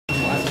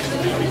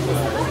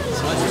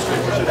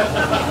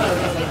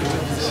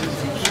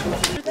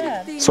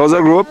So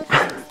the group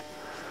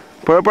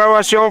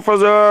preparation for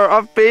the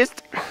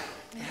off-piste.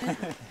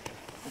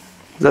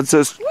 That's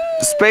a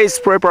space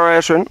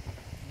preparation.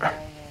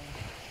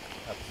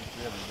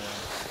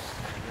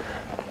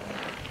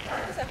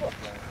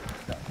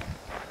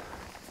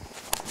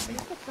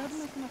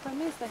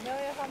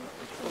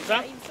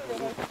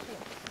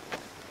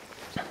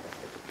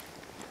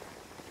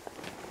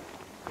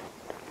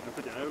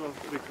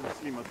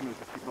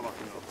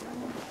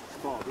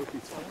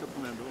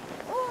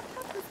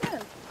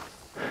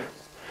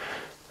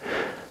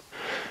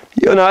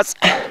 Jonas.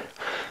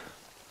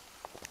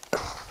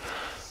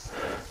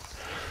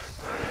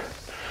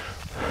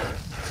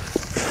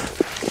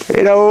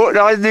 Et là-haut,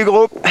 le reste du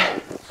groupe.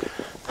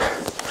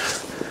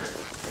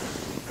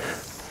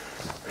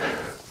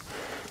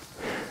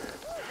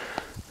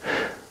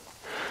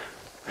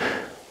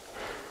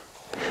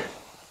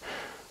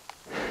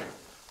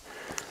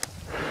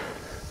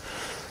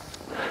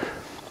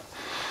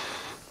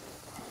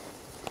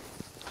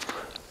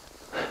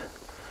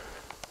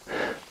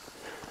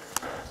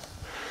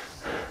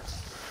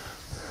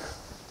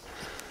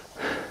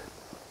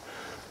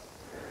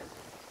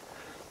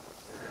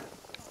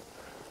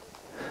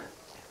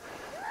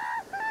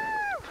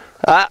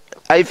 Ah,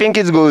 I think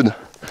it's good.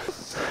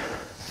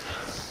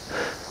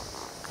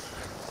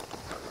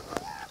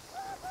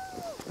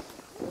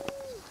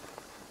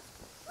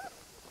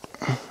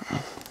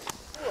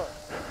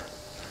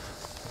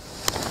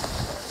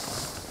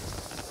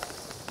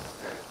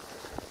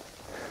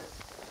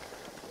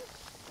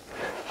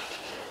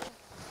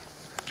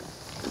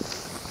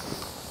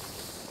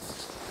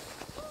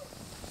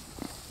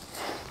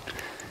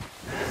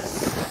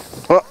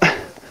 Oh.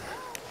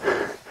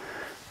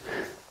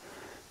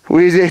 Who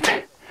is it?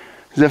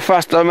 The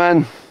faster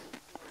man.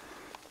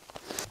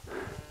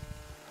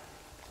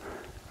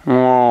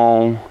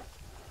 Oh.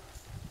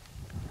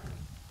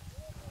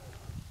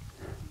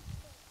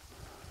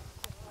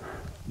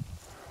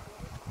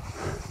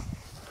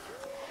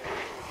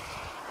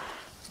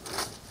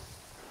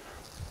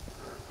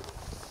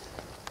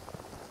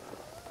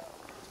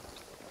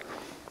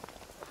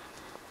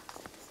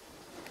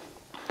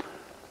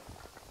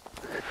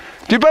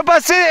 Tu peux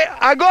passer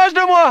à gauche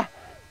de moi.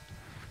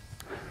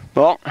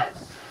 Bon.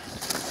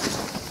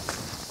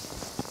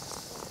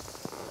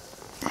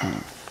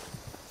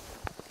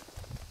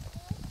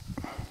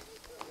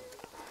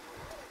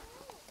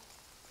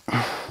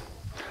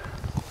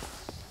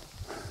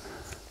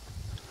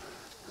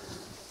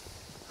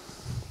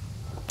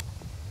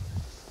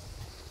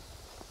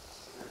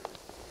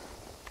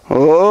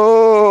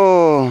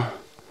 Oh!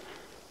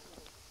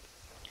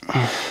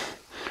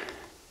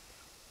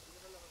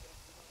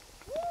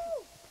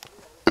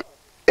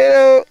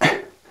 Hello!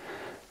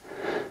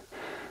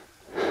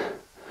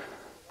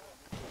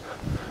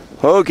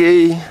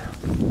 Okay.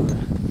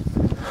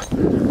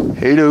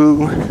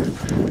 Hello.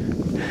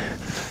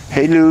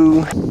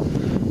 Hello.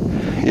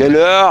 Et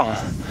alors?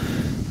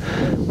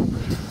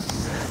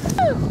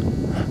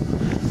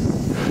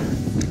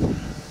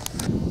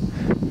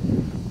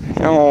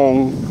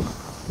 Oh.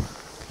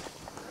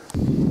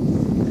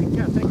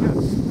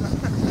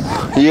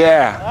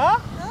 Yeah.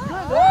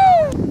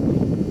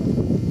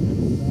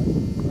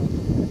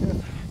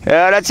 Et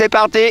là c'est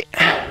parti.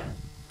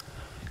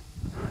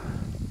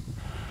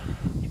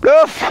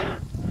 Plouf.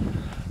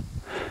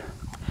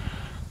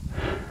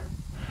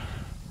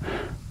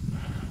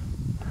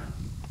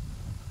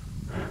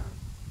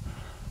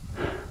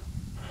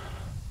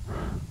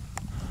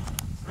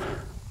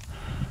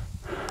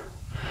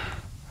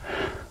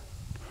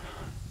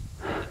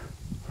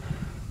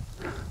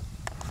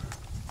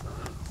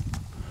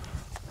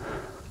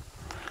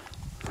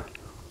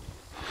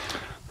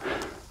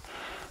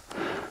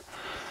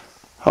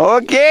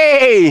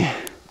 Okay.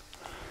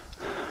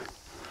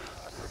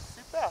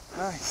 Super.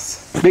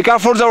 Nice. Be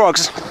careful the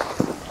rocks.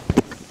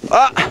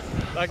 Ah.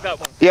 Like that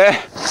one. Yeah.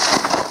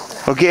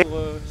 Okay.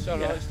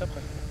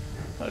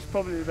 That's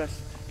probably the best.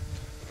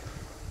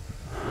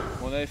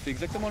 On avait fait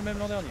exactement le même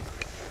l'an dernier.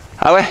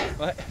 Ah ouais?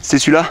 Ouais. C'est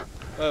celui-là?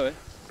 Ouais ouais.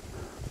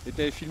 Et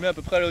t'avais filmé à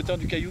peu près à la hauteur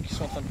du caillou qui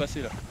sont en train de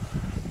passer là.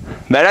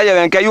 Bah là il y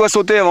avait un caillou à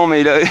sauter avant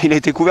mais il a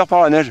été couvert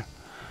par la neige.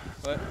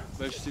 Ouais.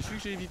 Bah c'est celui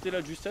que j'ai évité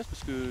là de justesse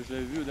parce que je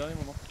l'avais vu au dernier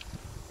moment.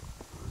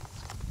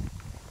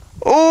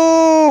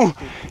 Oh!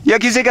 Il y a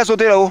qui c'est qui a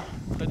sauté là-haut?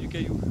 Près du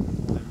caillou.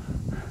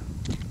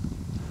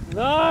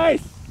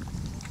 Nice.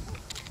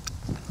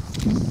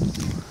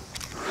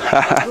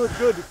 Good,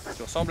 good.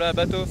 Tu ressembles à un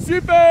bateau.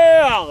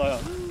 Super.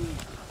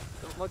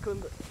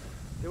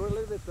 It was a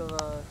little bit of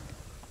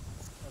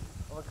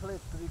a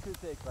cliff that you could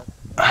take, but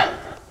I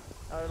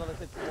don't know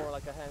if it's more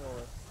like a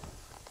hangover.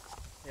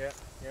 Yeah,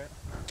 yeah.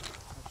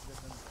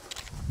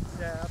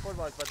 Yeah, I thought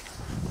about it, but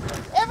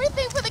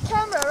Everything for the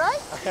camera,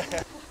 right?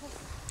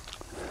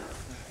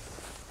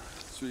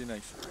 It's really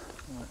nice.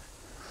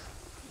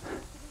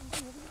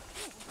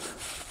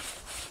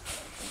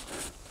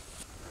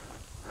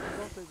 it's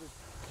also a bit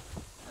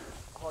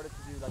harder to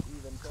do like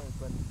even turns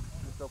when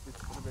the slope is a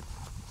little bit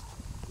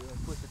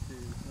push it to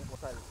one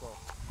side as well.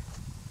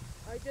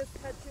 I just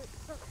had to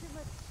not too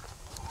much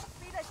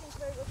speed, I think,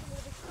 where it was a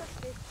little bit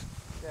twisty.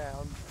 Yeah,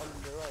 on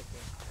the right.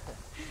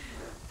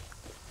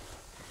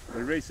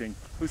 We're racing.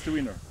 Who's the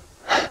winner?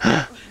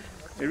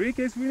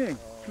 Enrique is winning.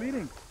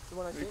 Leading.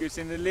 Enrique's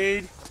in the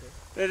lead.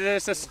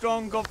 There's a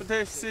strong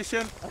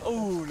competition.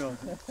 Oh no.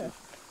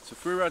 It's a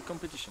free ride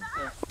competition.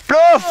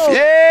 Plouf!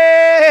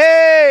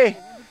 Yay!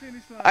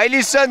 I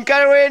listen,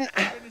 Karen.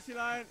 Finish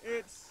line,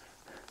 it's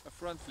A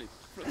front flip.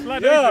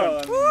 flat.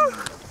 Yeah.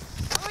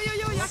 Oj,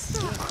 oj, oj,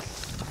 akta!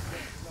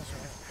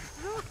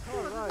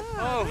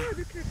 Oh,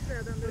 Du klippte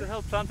who the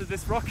hell planted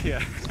this rock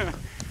here?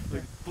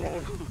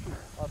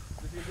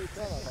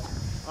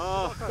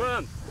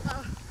 Skönt.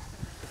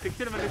 Jag fick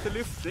till och med lite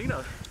lyftning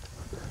där.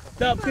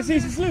 Där,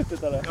 precis i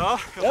slutet eller? Ja,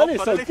 Ja, det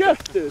såg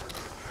gött ut.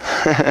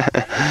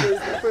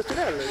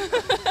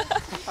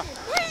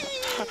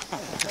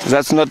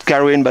 That's not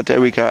Karen, but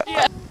Erika.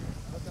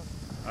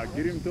 Ja,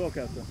 grymt åk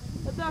alltså.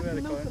 Jag dök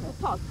med nosen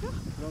totalt.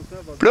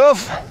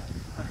 Plouf!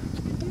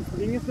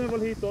 Ingen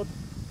snöboll hitåt.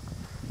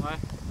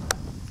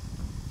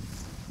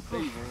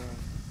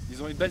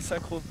 Ils ont une belle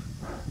synchro.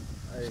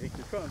 Det är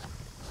riktigt skönt.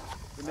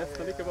 Det är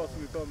nästan lika bra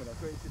som i förmiddag.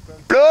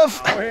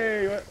 Plouf!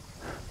 Hej!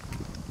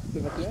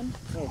 Sébastien?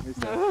 Ja, visst.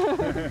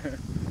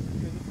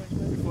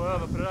 Vi får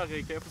öva på det där,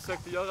 Rika. Jag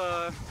försökte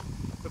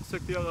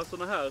göra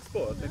såna här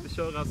spår. Jag tänkte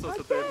köra så att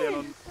det blir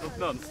något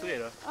mönster i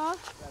det. Ja.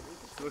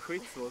 Det var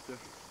skitsvårt.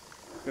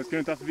 Jag skulle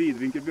inte haft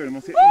vidvinkelbjörn.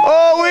 Man ser...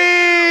 Oh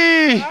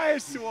oui!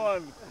 Nice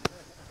one!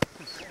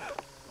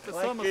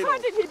 How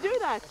did he do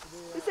that?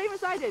 The same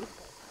as I did.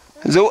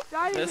 So,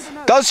 Diving to the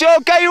nose.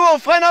 attention, caillou,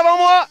 freine avant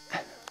moi!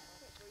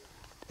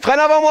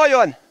 Freine avant moi,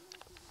 Johan.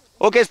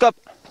 Ok, stop.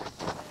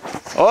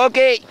 Ok.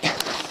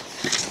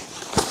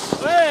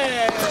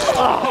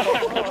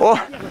 Oh,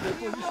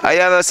 I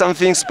have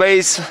something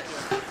space.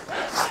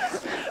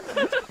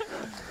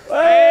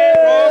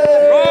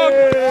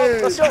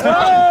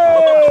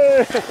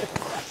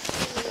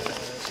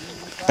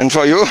 And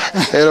for you,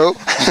 hello.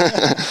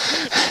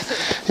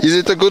 Is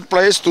it a good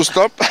place to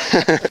stop?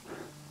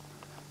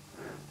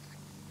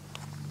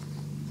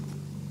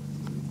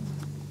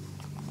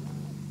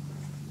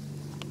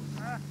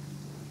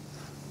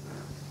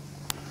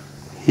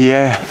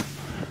 Yeah.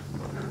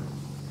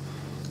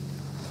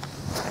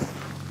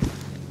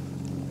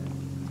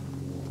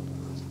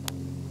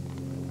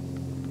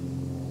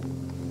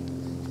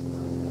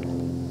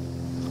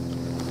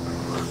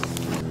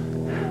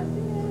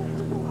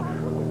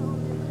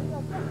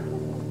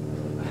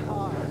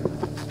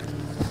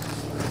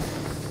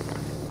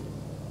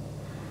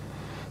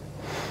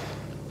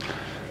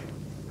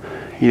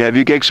 Il a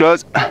vu quelque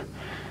chose.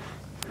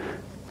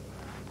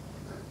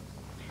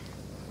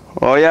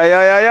 Oh ya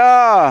ya ya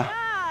ya.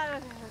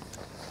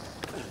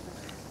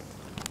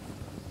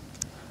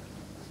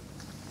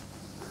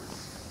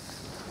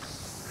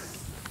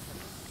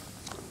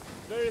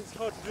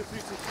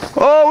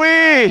 Oh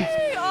oui!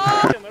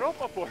 Stenar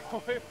hoppar på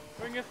dem. Det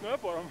var ingen snö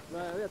på dem.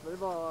 Nej, jag vet, men det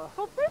var...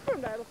 Hoppar du på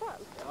dem där i alla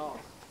fall? Ja.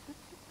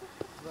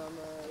 Men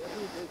jag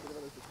tror inte riktigt det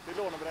var riktigt. Det är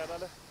lånebräda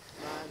eller?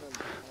 Nej, men...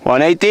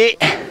 180.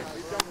 Vi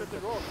jumped the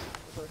rock.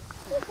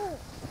 Nej,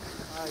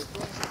 det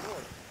var inte bra.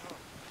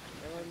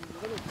 Ja, men det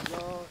var lugnt.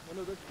 Jag var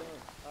nog duktig.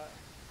 Nej.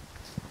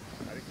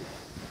 Det är riktigt.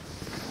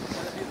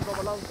 Men det finns bra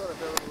balans där,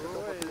 för jag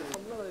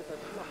samlade lite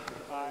snabbt.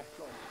 Nej.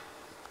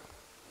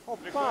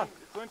 Hoppa!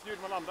 Det är inte ljud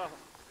man landar.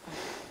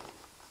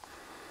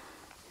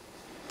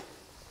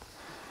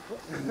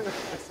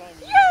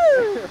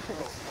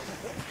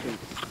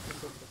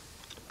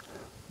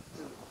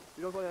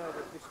 You don't want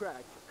the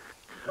crack.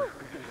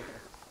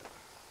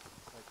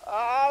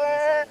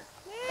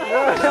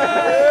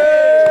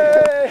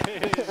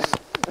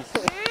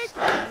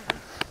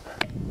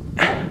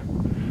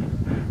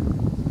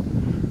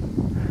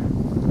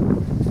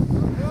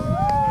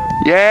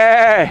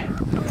 Yeah!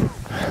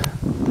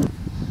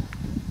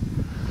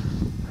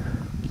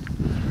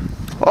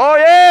 Oh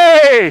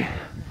yeah!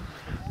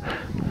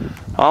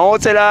 En haut,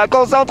 c'est la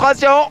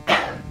concentration.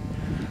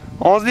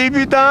 On se dit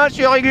putain, je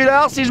suis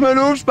régulier, si je me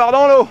loupe, je pars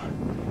dans l'eau.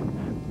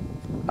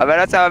 Ah bah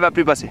là, ça va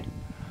plus passer.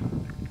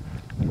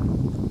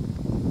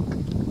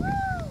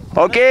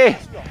 Ok,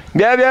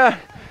 bien, bien.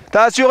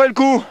 T'as assuré le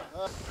coup.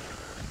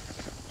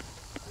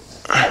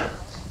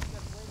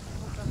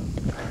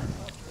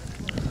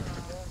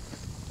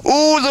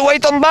 Ooh, the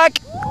weight on back.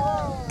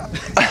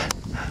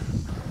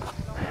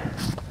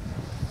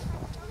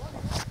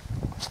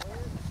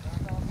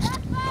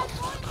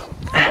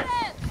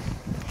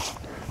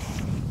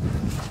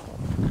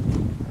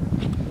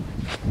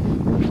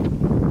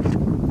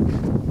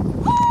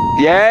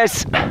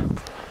 Yes.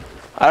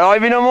 Alors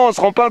évidemment on se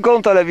rend pas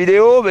compte à la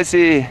vidéo, mais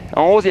c'est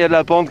en haut il y a de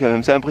la pente quand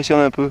même, ça impressionne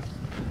un peu.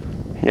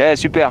 Yeah,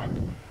 super.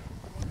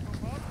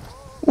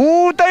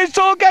 Ouh, t'as une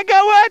son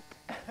cacahuète.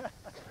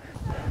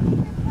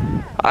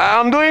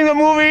 I'm doing a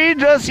movie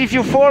just if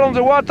you fall on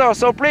the water,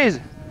 so please.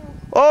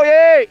 Oh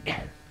yeah.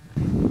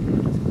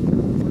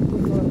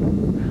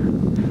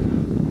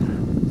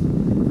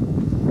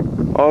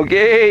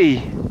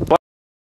 Okay.